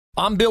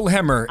I'm Bill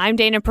Hemmer. I'm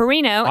Dana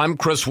Perino. I'm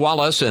Chris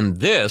Wallace, and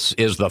this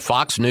is the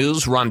Fox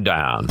News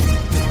Rundown.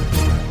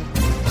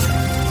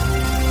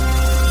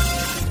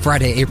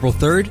 Friday, April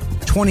 3rd,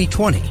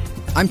 2020.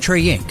 I'm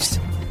Trey Yingst.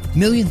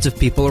 Millions of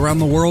people around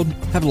the world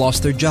have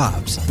lost their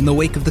jobs in the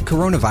wake of the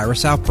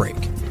coronavirus outbreak.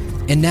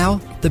 And now,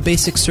 the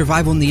basic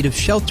survival need of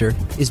shelter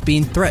is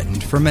being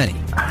threatened for many.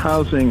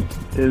 Housing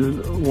is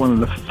one of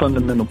the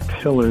fundamental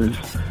pillars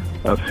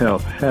of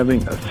health,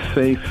 having a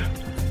safe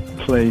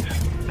place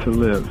to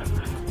live.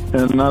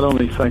 And not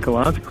only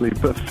psychologically,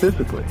 but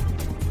physically.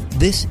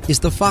 This is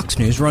the Fox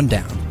News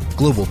Rundown,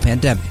 Global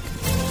Pandemic.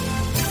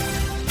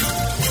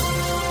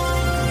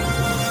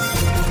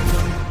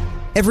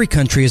 Every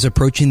country is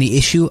approaching the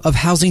issue of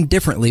housing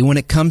differently when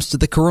it comes to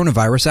the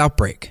coronavirus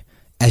outbreak.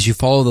 As you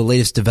follow the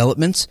latest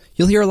developments,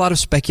 you'll hear a lot of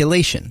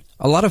speculation,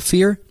 a lot of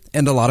fear,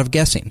 and a lot of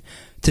guessing.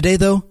 Today,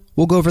 though,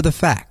 we'll go over the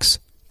facts,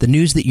 the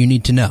news that you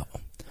need to know.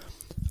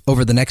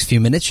 Over the next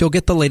few minutes, you'll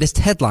get the latest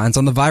headlines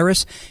on the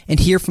virus and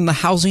hear from the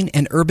Housing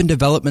and Urban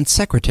Development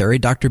Secretary,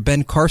 Dr.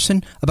 Ben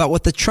Carson, about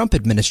what the Trump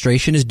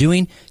administration is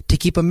doing to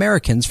keep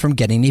Americans from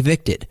getting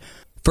evicted.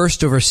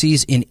 First,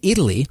 overseas in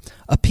Italy,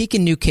 a peak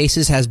in new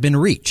cases has been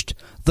reached,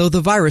 though the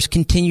virus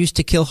continues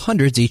to kill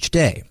hundreds each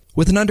day.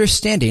 With an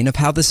understanding of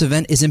how this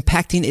event is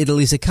impacting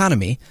Italy's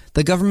economy,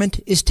 the government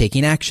is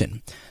taking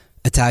action.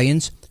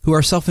 Italians who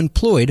are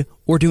self-employed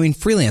or doing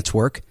freelance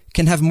work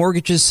can have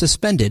mortgages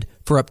suspended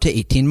for up to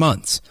 18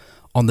 months.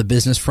 On the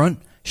business front,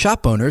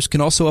 shop owners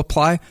can also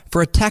apply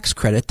for a tax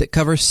credit that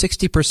covers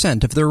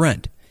 60% of their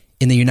rent.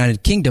 In the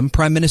United Kingdom,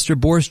 Prime Minister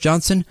Boris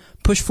Johnson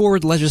pushed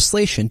forward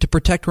legislation to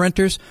protect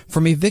renters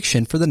from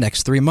eviction for the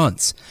next 3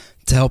 months.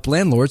 To help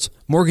landlords,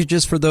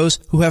 mortgages for those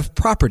who have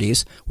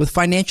properties with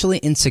financially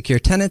insecure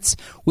tenants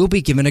will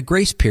be given a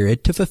grace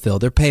period to fulfill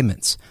their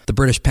payments. The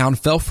British pound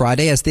fell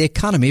Friday as the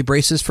economy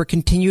braces for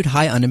continued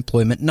high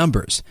unemployment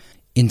numbers.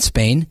 In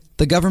Spain,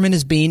 the government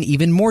is being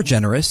even more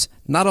generous,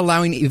 not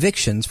allowing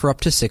evictions for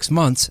up to 6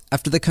 months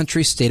after the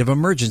country's state of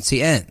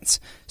emergency ends.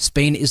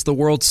 Spain is the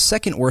world's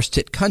second worst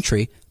hit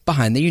country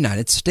behind the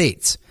United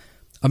States.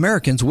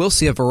 Americans will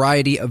see a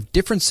variety of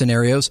different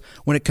scenarios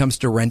when it comes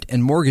to rent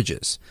and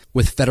mortgages.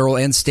 With federal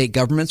and state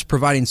governments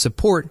providing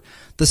support,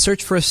 the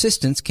search for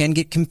assistance can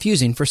get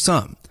confusing for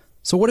some.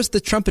 So what is the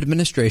Trump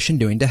administration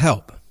doing to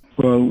help?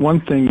 Well,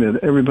 one thing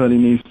that everybody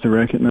needs to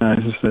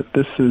recognize is that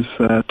this is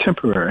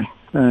temporary.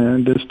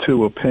 And this too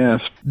will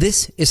pass.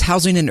 This is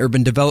Housing and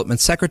Urban Development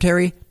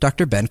Secretary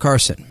Dr. Ben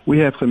Carson. We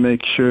have to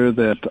make sure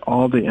that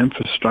all the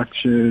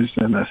infrastructures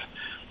and the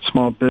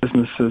small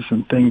businesses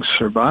and things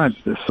survive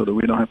this so that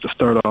we don't have to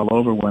start all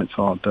over when it's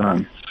all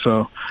done.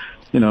 So,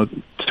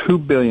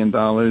 $2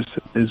 billion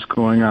is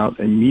going out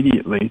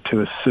immediately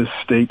to assist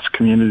states,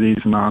 communities,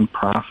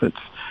 nonprofits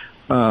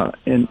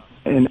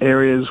in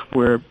areas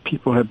where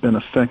people have been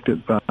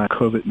affected by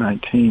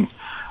COVID-19.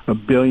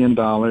 $1 billion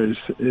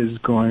is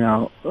going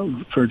out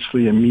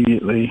virtually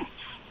immediately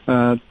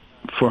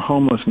for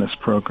homelessness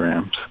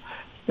programs,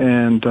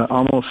 and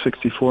almost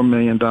 $64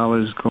 million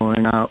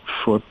going out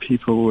for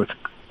people with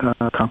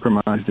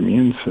compromised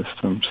immune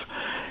systems.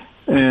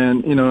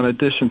 And, in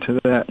addition to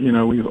that,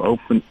 we've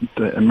opened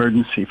the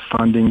emergency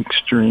funding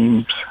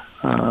streams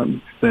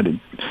that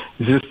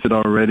existed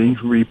already,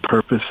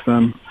 repurposed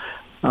them,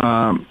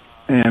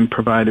 and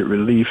provided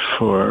relief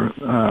for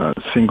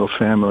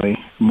single-family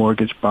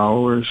mortgage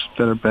borrowers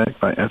that are backed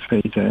by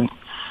FHA.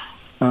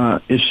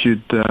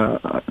 Issued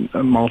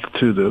a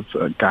multitude of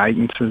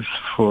guidances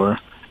for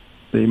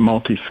the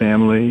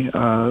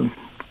multifamily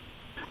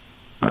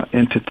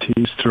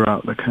entities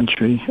throughout the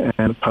country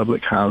and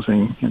public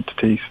housing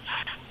entities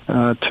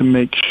to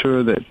make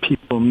sure that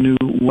people knew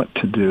what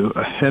to do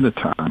ahead of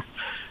time.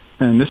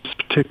 And this is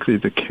particularly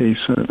the case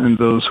in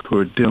those who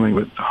are dealing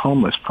with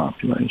homeless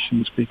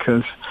populations,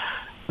 because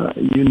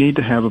you need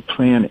to have a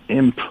plan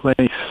in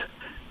place,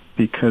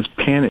 because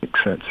panic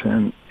sets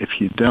in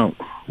if you don't,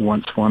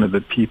 once one of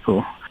the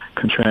people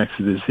contracts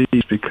the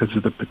disease, because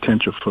of the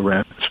potential for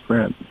rapid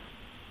spread.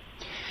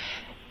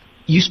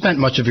 You spent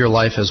much of your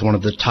life as one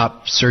of the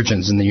top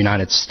surgeons in the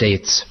United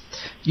States.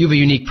 You have a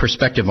unique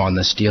perspective on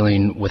this,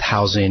 dealing with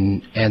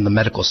housing and the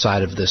medical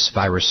side of this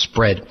virus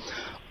spread.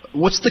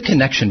 What's the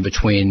connection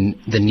between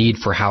the need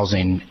for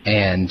housing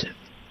and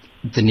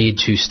the need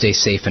to stay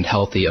safe and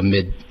healthy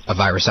amid a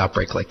virus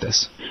outbreak like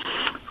this?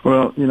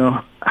 Well,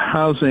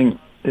 housing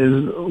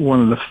is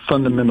one of the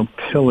fundamental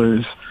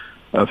pillars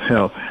of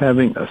health,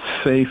 having a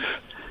safe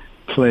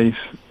place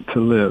to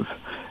live.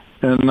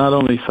 And not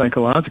only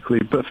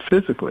psychologically, but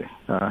physically,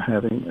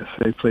 having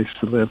a safe place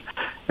to live.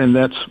 And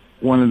that's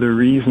one of the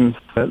reasons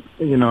that,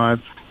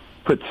 I've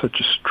put such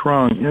a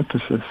strong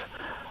emphasis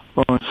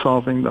on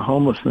solving the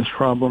homelessness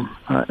problem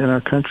in our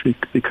country,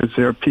 because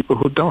there are people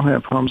who don't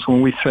have homes.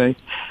 When we say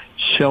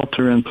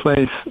shelter in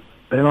place,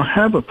 they don't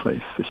have a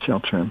place to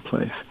shelter in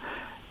place.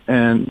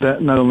 And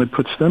that not only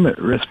puts them at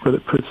risk, but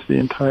it puts the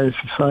entire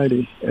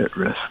society at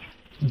risk.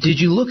 Did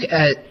you look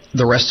at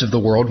the rest of the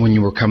world when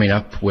you were coming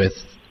up with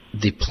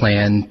the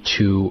plan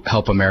to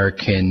help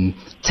American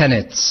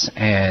tenants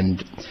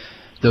and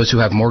those who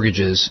have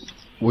mortgages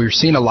we're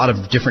seeing a lot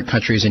of different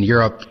countries in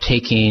Europe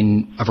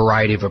taking a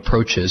variety of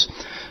approaches.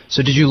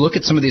 So did you look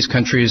at some of these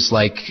countries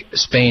like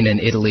Spain and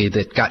Italy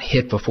that got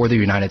hit before the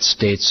United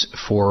States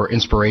for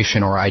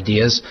inspiration or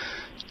ideas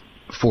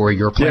for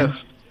your plan? Yes.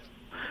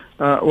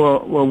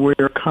 Well,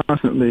 we're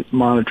constantly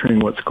monitoring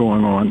what's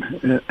going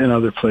on in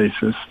other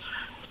places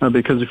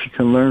because if you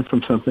can learn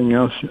from something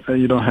else,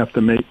 you don't have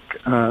to make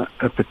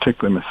a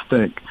particular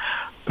mistake.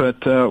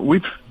 But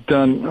we've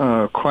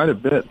done quite a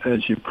bit,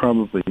 as you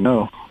probably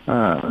know,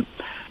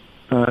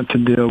 to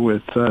deal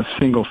with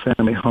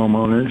single-family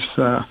homeowners.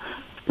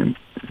 And,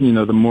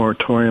 the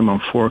moratorium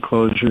on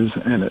foreclosures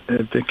and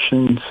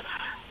evictions.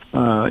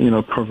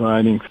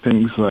 Providing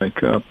things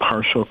like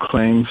partial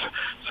claims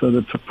so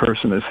that the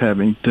person is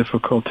having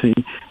difficulty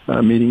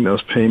meeting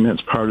those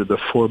payments. Part of the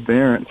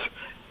forbearance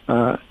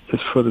is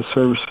for the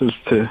services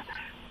to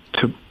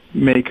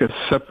make a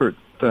separate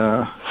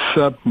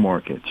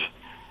sub-mortgage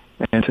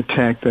and to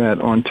tack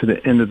that onto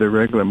the end of the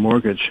regular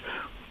mortgage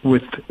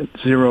with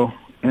zero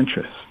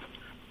interest.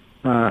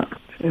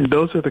 And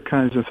those are the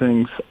kinds of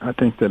things I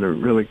think that are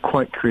really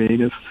quite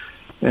creative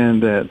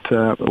and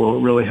that will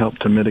really help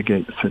to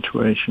mitigate the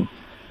situation.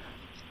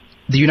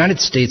 The United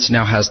States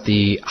now has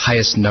the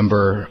highest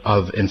number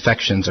of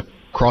infections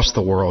across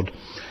the world,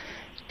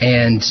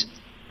 and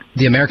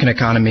the American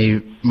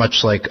economy,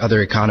 much like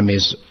other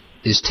economies,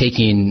 is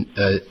taking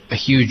a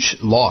huge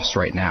loss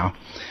right now.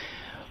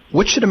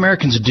 What should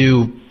Americans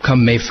do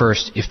come May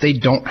 1st if they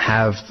don't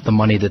have the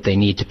money that they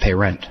need to pay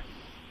rent?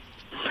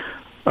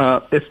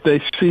 If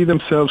they see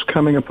themselves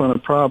coming upon a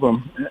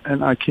problem,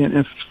 and I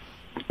can't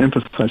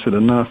emphasize it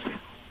enough,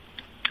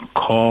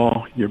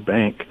 call your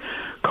bank,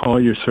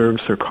 call your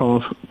servicer,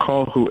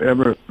 call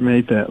whoever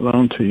made that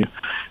loan to you,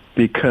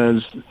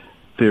 because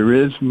there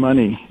is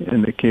money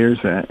in the CARES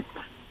Act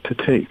to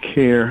take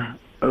care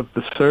of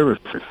the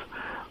servicers,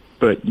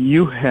 but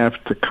you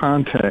have to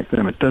contact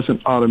them. It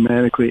doesn't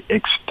automatically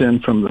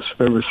extend from the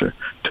servicer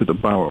to the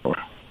borrower.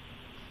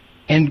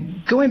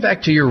 And going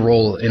back to your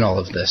role in all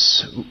of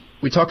this,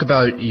 we talk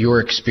about your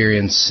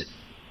experience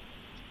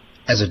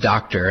as a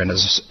doctor and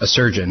as a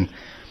surgeon,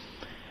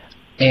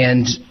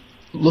 and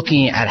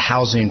looking at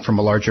housing from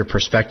a larger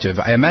perspective.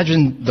 I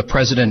imagine the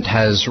president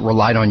has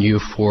relied on you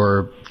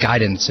for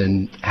guidance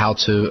in how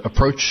to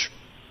approach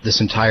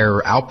this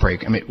entire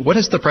outbreak. I mean, what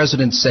has the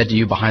president said to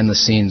you behind the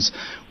scenes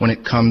when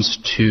it comes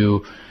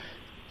to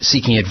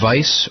seeking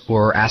advice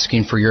or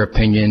asking for your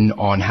opinion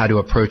on how to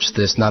approach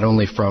this, not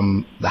only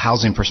from the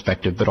housing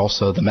perspective, but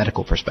also the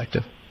medical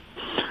perspective?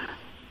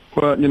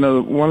 Well,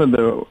 one of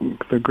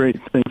the great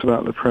things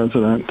about the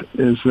president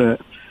is that,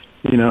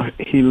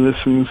 he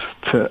listens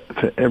to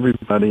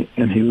everybody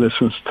and he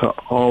listens to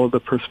all of the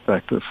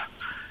perspectives,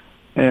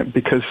 and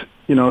because,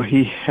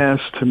 he has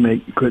to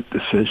make good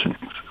decisions.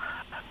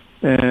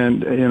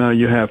 And,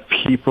 you have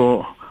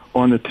people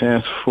on the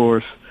task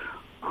force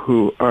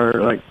who are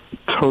like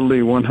totally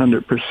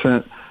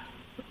 100%,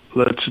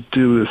 let's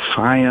do the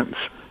science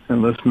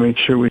and let's make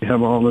sure we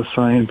have all the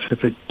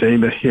scientific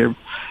data here.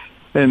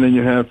 And then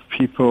you have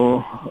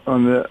people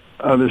on the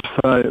other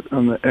side,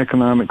 on the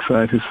economic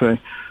side, who say,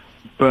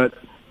 but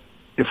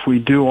if we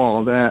do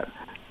all that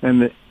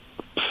and the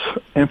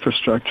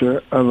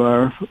infrastructure of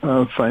our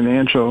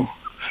financial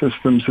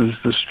systems is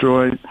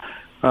destroyed,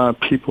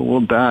 people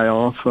will die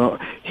also.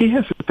 He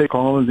has to take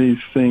all of these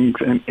things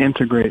and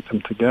integrate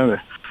them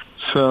together.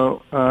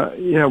 So,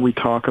 we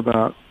talk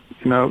about,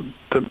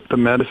 the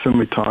medicine,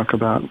 we talk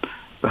about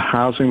the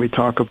housing, we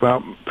talk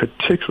about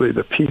particularly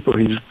the people.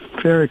 He's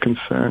very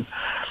concerned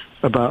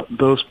about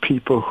those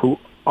people who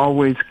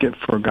always get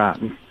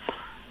forgotten.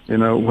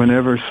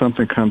 Whenever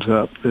something comes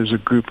up, there's a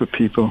group of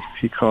people,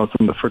 he calls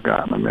them the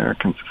forgotten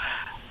Americans,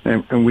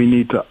 and we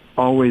need to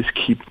always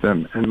keep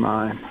them in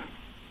mind.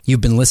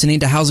 You've been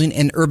listening to Housing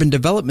and Urban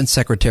Development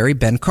Secretary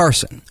Ben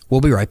Carson. We'll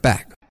be right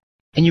back.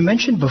 And you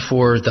mentioned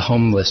before the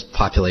homeless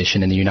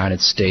population in the United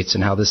States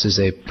and how this is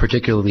a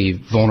particularly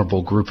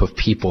vulnerable group of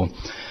people.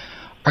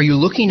 Are you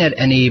looking at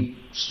any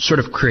sort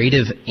of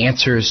creative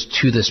answers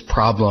to this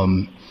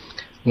problem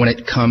when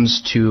it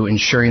comes to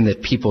ensuring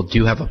that people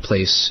do have a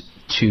place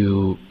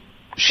to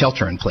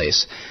shelter in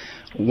place?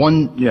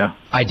 One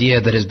idea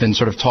that has been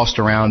sort of tossed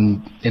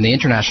around in the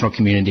international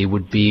community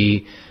would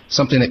be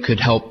something that could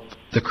help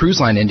the cruise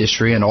line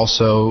industry and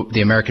also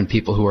the American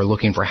people who are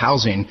looking for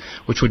housing,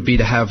 which would be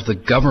to have the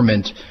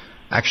government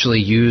actually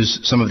use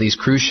some of these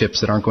cruise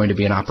ships that aren't going to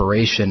be in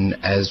operation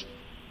as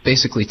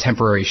basically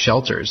temporary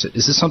shelters.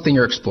 Is this something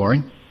you're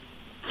exploring?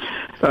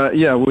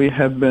 We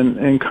have been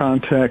in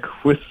contact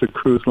with the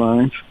cruise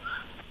lines,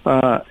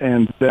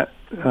 and that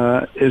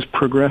is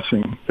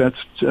progressing. That's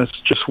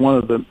just one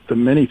of the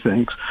many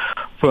things.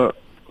 But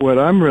what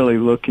I'm really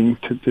looking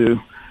to do,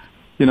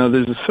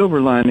 there's a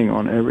silver lining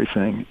on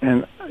everything.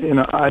 And,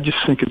 I just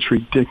think it's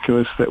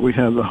ridiculous that we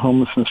have the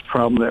homelessness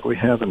problem that we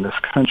have in this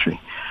country.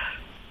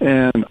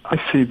 And I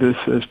see this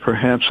as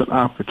perhaps an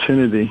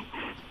opportunity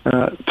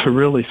to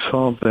really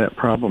solve that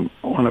problem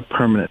on a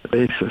permanent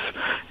basis.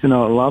 A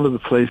lot of the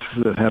places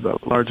that have the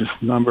largest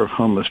number of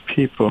homeless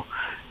people,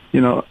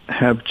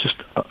 have just,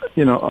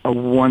 a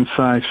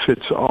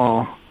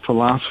one-size-fits-all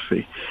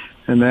philosophy,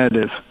 and that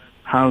is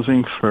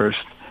housing first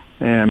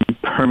and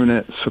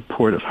permanent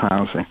supportive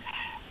housing.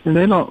 And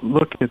they don't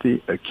look at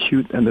the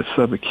acute and the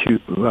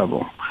subacute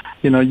level.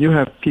 You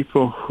have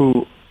people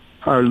who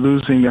are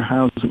losing their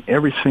housing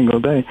every single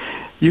day.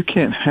 You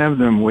can't have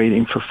them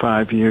waiting for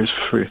 5 years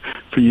for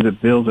you to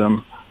build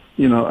them,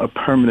 a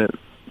permanent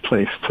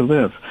place to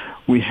live.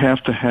 We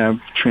have to have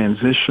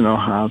transitional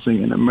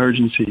housing and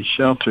emergency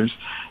shelters,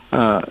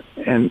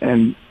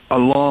 and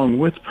along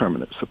with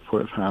permanent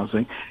supportive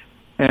housing.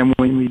 And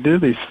when we do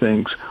these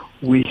things,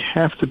 we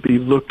have to be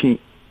looking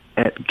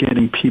at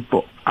getting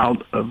people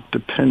out of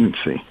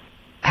dependency.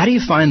 How do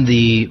you find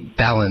the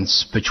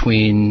balance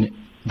between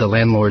the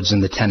landlords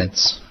and the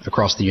tenants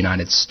across the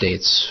United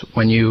States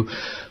when you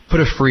put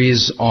a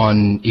freeze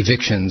on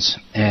evictions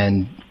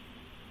and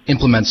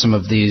implement some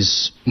of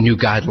these new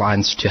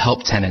guidelines to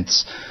help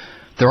tenants?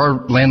 There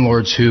are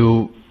landlords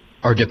who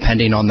are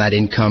depending on that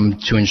income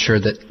to ensure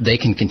that they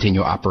can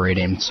continue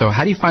operating. So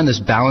how do you find this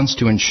balance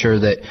to ensure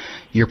that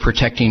you're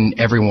protecting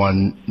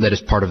everyone that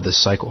is part of this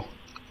cycle?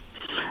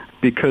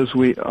 Because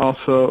we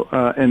also,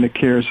 in the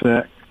CARES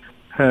Act,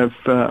 have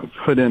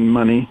put in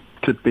money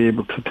to be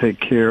able to take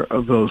care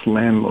of those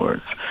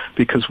landlords,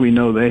 because we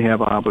know they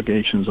have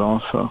obligations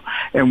also.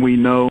 And we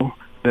know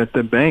that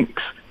the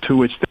banks, to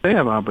which they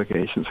have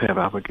obligations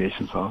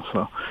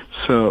also.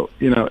 So,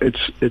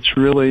 it's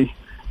really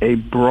a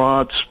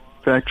broad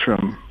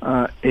spectrum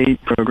aid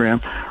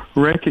program,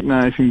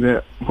 recognizing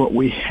that what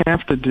we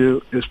have to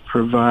do is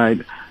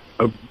provide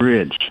a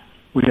bridge.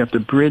 We have to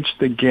bridge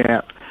the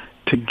gap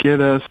to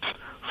get us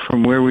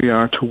from where we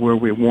are to where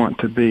we want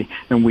to be.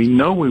 And we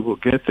know we will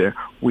get there.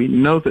 We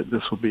know that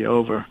this will be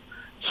over.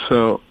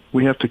 So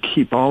we have to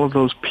keep all of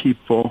those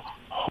people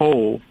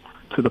whole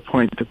to the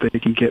point that they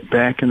can get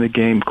back in the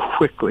game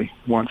quickly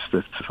once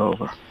this is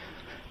over.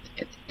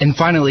 And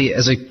finally,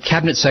 as a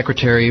cabinet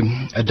secretary,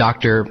 a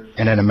doctor,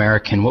 and an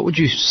American, what would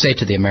you say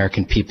to the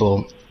American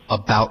people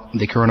about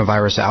the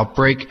coronavirus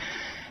outbreak?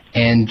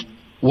 And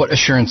what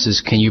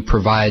assurances can you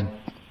provide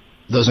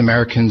those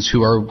Americans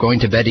who are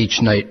going to bed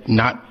each night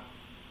not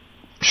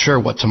sure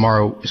what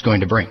tomorrow is going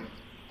to bring?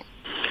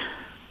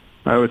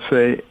 I would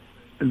say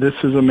this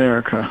is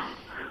America.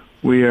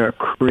 We are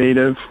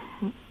creative,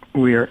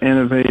 we are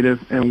innovative,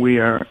 and we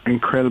are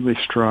incredibly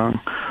strong.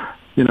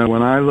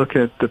 When I look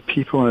at the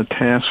people in the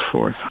task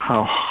force,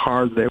 how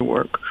hard they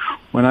work,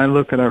 when I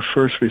look at our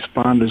first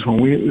responders,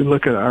 when we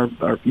look at our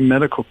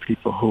medical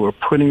people who are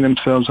putting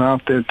themselves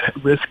out there,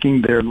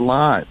 risking their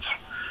lives.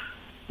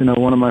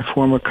 One of my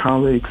former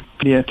colleagues,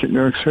 pediatric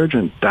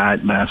neurosurgeon,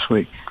 died last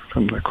week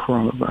from the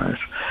coronavirus.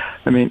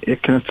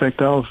 It can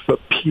affect all of us, but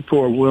people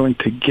are willing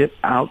to get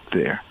out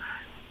there.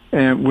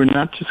 And we're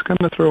not just going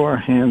to throw our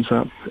hands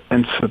up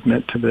and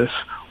submit to this.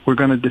 We're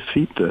going to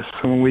defeat this.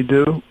 And when we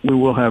do, we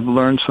will have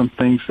learned some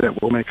things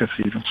that will make us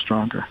even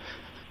stronger.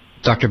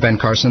 Dr. Ben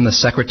Carson, the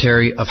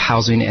Secretary of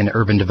Housing and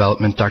Urban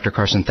Development. Dr.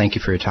 Carson, thank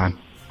you for your time.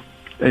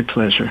 A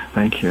pleasure.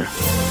 Thank you.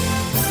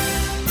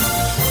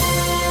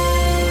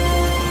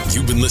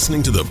 You've been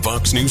listening to the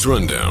Fox News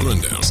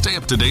Rundown. Stay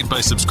up to date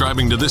by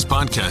subscribing to this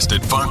podcast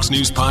at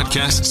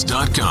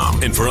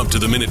foxnewspodcasts.com. And for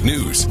up-to-the-minute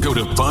news, go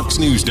to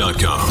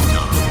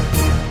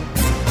foxnews.com.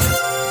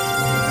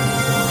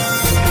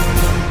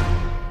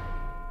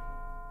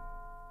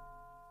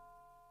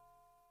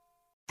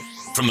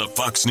 From the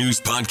Fox News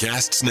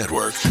Podcasts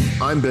Network.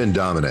 I'm Ben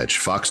Domenech,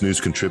 Fox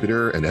News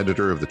contributor and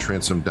editor of the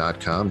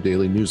Transom.com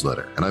daily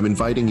newsletter, and I'm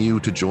inviting you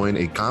to join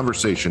a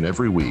conversation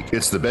every week.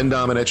 It's the Ben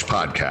Domenech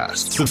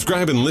Podcast.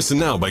 Subscribe and listen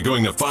now by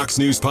going to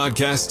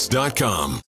foxnewspodcasts.com.